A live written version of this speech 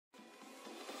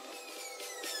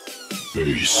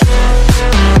face.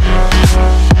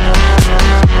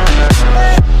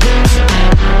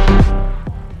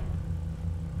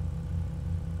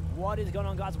 What is going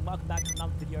on, guys, and welcome back to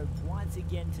another video once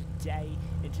again today.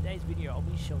 In today's video I'll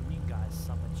be showing you guys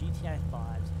some of GTA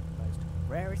 5's most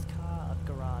rarest car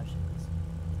garages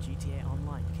that GTA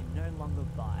Online can no longer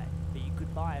buy, but you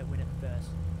could buy it when it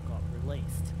first got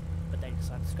released, but they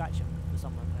decided to scratch them for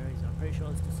some reason. I'm pretty sure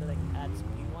it's just so they can add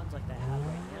some new ones like they have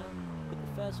right now. But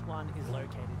the first one is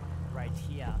located right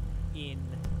here in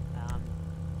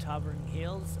Tarbering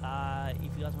Hills.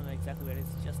 If you guys want to know exactly where it is,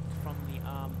 it's just from the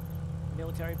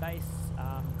military base.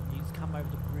 You just come over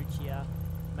the bridge here,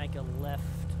 make a left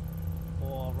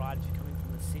or right if you're coming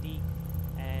from the city,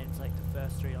 and it's like the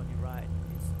first street on your right.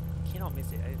 You cannot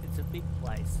miss it. It's a big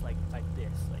place like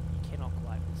this. Like, you cannot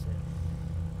quite miss it.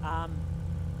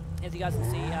 As you guys can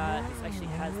see, this actually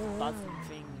has the buzzing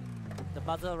thing. The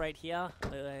buzzer right here.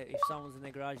 If someone's in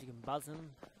their garage, you can buzz them.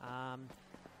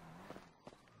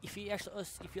 If you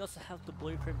also have the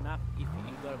blueprint map, if you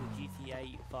got it with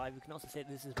GTA 5, you can also see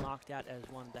this is marked out as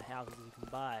one of the houses you can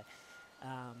buy.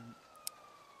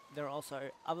 There are also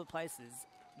other places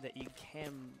that you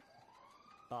can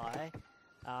buy,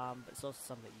 but it's also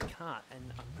some that you can't,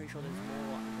 and I'm pretty sure there's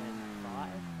more than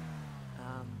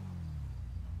 5.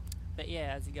 But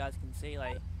yeah, as you guys can see,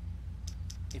 like,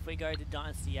 if we go to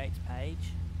Dynasty 8's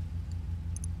page,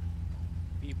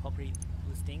 view property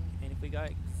listing, and if we go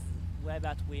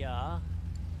whereabouts we are,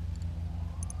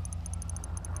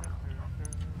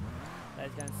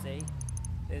 as you can see,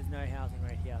 there's no housing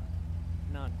right here.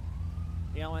 None.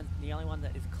 The only one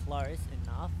that is close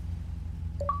enough.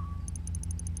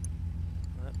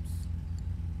 Oops.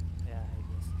 Yeah, I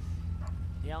guess.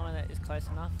 The only one that is close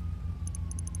enough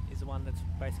is the one that's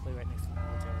basically right next to the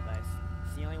military base.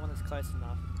 It's the only one that's close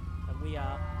enough, and we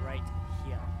are right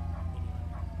here.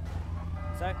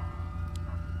 Anyway. So,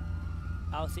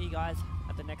 I'll see you guys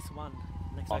at the next one,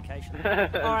 next location.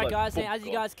 Alright guys, now as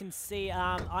you guys can see,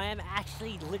 I am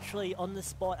actually literally on the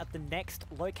spot at the next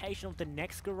location of the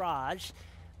next garage,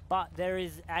 but there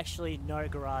is actually no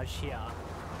garage here.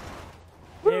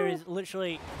 There is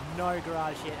literally no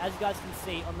garage here. As you guys can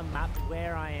see on the map,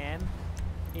 where I am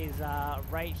is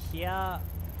right here,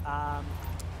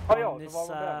 on this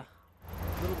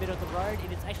little bit of the road,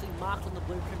 and it's actually marked on the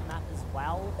blueprint map as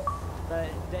well, but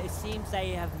it seems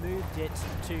they have moved it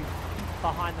to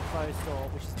behind the closed door,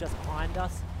 which is just behind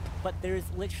us, but there is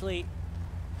literally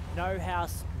no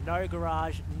house, no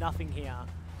garage, nothing here.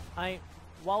 I mean,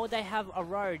 why would they have a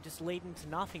road just leading to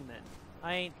nothing then?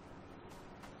 I mean,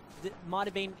 it might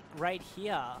have been right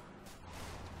here,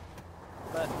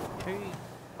 but who...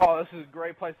 Oh, this is a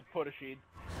great place to put a shed.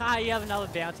 Ah, you have another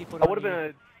bounty put I on would have you. been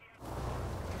a...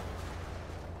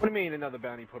 What do you mean another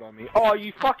bounty put on me? Oh,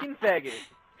 you fucking faggot!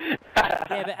 Yeah,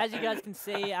 but as you guys can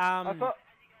see,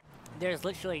 there's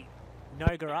literally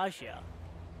no garage here.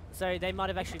 So they might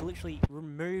have actually literally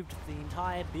removed the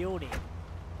entire building.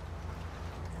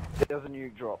 There's a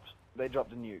nuke dropped. They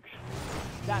dropped a nuke.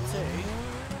 That too.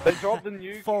 They dropped the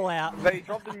nuke. Fallout. They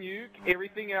dropped the nuke.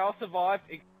 Everything else survived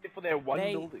except for their one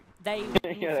building.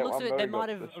 Yeah, looks of it, they might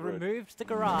have removed the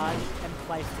garage and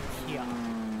placed it here.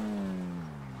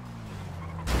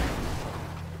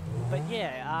 But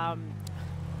yeah,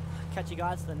 catch you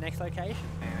guys at the next location.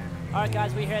 Alright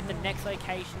guys, we're here at the next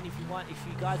location. If you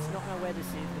guys do not know where this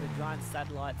is, where the giant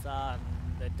satellites are and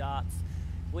the darts,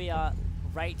 we are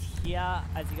right here,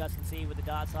 as you guys can see where the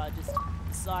darts are, just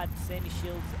beside Sandy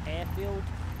Shields Airfield,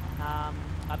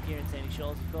 up here in Sandy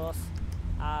Shores, of course.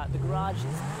 The garage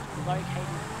is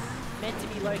meant to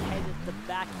be located at the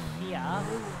back here,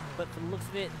 but from the looks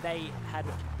of it, they had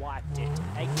wiped it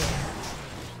again.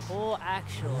 Or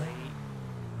actually,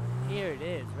 here it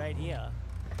is, right here.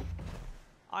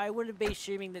 I wouldn't be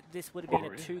assuming that this would have been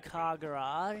a 2-car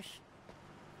garage,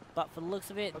 but for the looks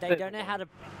of it, they don't know how to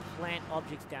plant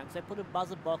objects down, because they put a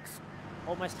buzzer box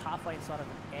almost halfway inside of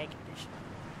an air conditioner.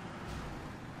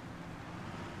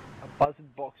 A buzzer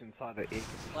box inside the egg.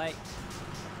 Like,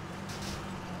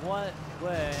 what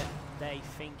were they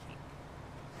thinking?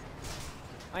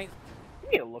 I mean,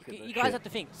 you guys have to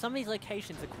think, some of these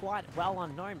locations are quite well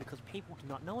unknown because people do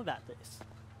not know about this.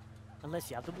 Unless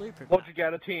you have the blueprint. What'd you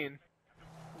get, a 10?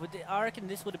 I reckon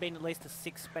this would have been at least a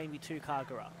 6, maybe 2-car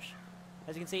garage.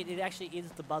 As you can see, it actually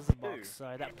is the buzzer box,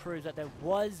 so that proves that there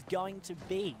was going to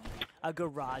be a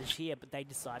garage here, but they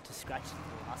decided to scratch it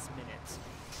at the last minute.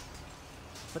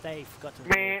 But they forgot to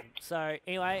remove it. So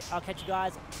anyway, I'll catch you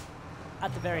guys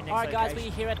at the very next location. Alright guys,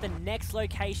 we're here at the next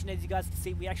location. As you guys can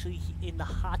see, we're actually in the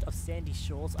heart of Sandy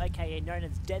Shores, aka known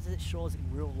as Desert Shores in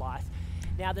real life.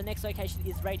 Now the next location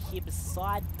is right here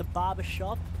beside the barber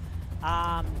shop.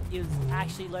 It was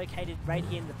actually located right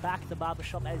here in the back of the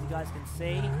barbershop, as you guys can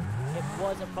see. It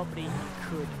was a property you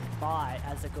could buy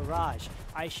as a garage.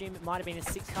 I assume it might have been a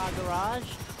 6-car garage,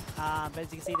 but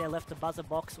as you can see, they left the buzzer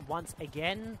box once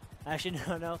again. I actually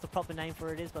don't know what the proper name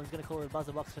for it is, but I'm just going to call it a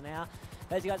buzzer box for now.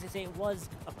 But as you guys can see, it was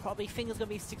a probably think it was going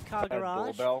to be a 6-car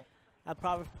garage. Doorbell. A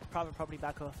private property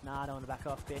back off. Nah, I don't want to back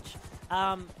off, bitch.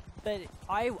 But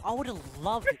I would have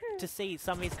loved to see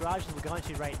some of these garages we're going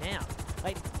to right now.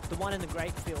 Like the one in the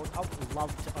Great Field, I would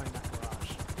love to own that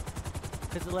garage.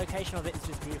 Because the location of it is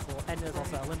just beautiful, and there's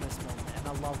also a limo smell in there, and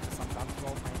I love to sometimes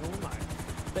role-play limo.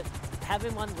 But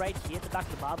having one right here at the back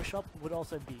of the barbershop would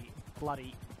also be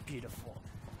bloody beautiful.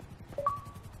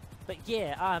 But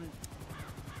yeah,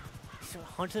 so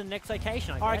on to the next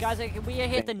location, I guess. Alright guys, we are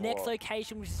here at the next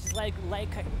location, which is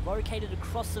located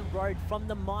across the road from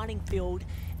the mining field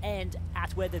and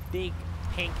at where the big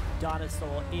pink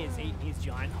dinosaur is eating his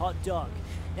giant hot dog.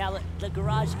 Now the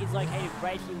garage is located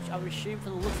right here, which I would assume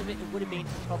from the looks of it, it would have been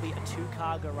probably a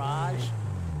 2-car garage.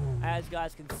 As you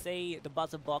guys can see, the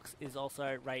buzzer box is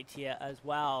also right here as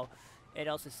well. It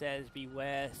also says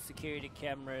beware, security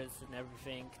cameras and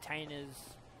everything, containers,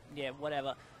 yeah,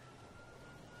 whatever.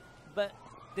 But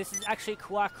this is actually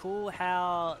quite cool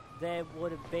how there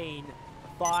would have been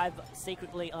 5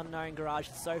 secretly unknown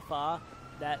garages so far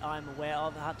that I'm aware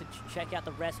of. I'll have to check out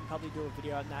the rest and probably do a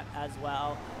video on that as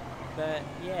well. But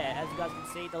yeah, as you guys can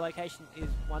see, the location is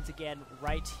once again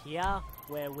right here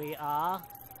where we are.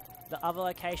 The other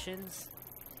locations,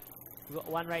 we've got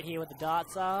one right here where the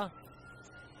darts are.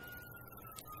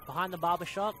 Behind the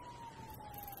barbershop.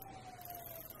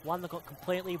 One that got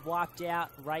completely wiped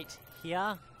out right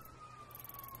here.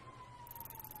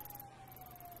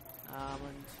 1,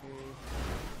 2,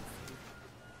 3.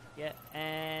 Yeah,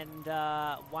 and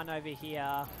one over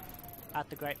here at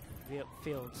the Great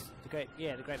Fields, the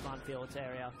Great Barn Fields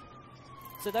area.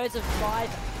 So those are 5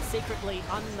 secretly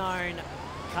unknown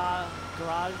car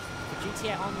garages for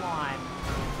GTA Online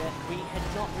that we had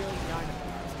not really known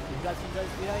about. If you guys enjoyed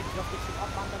this video, drop the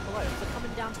up button down below. So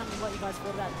comment down, tell me what you guys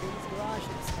thought about these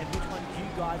garages and which one you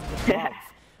guys would love.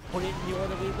 Put it in the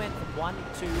order we went from 1,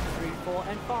 2, 3, 4,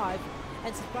 and 5.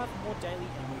 And subscribe for more daily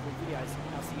and weekly videos.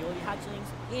 And I'll see all you hatchlings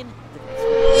in the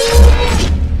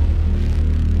next video.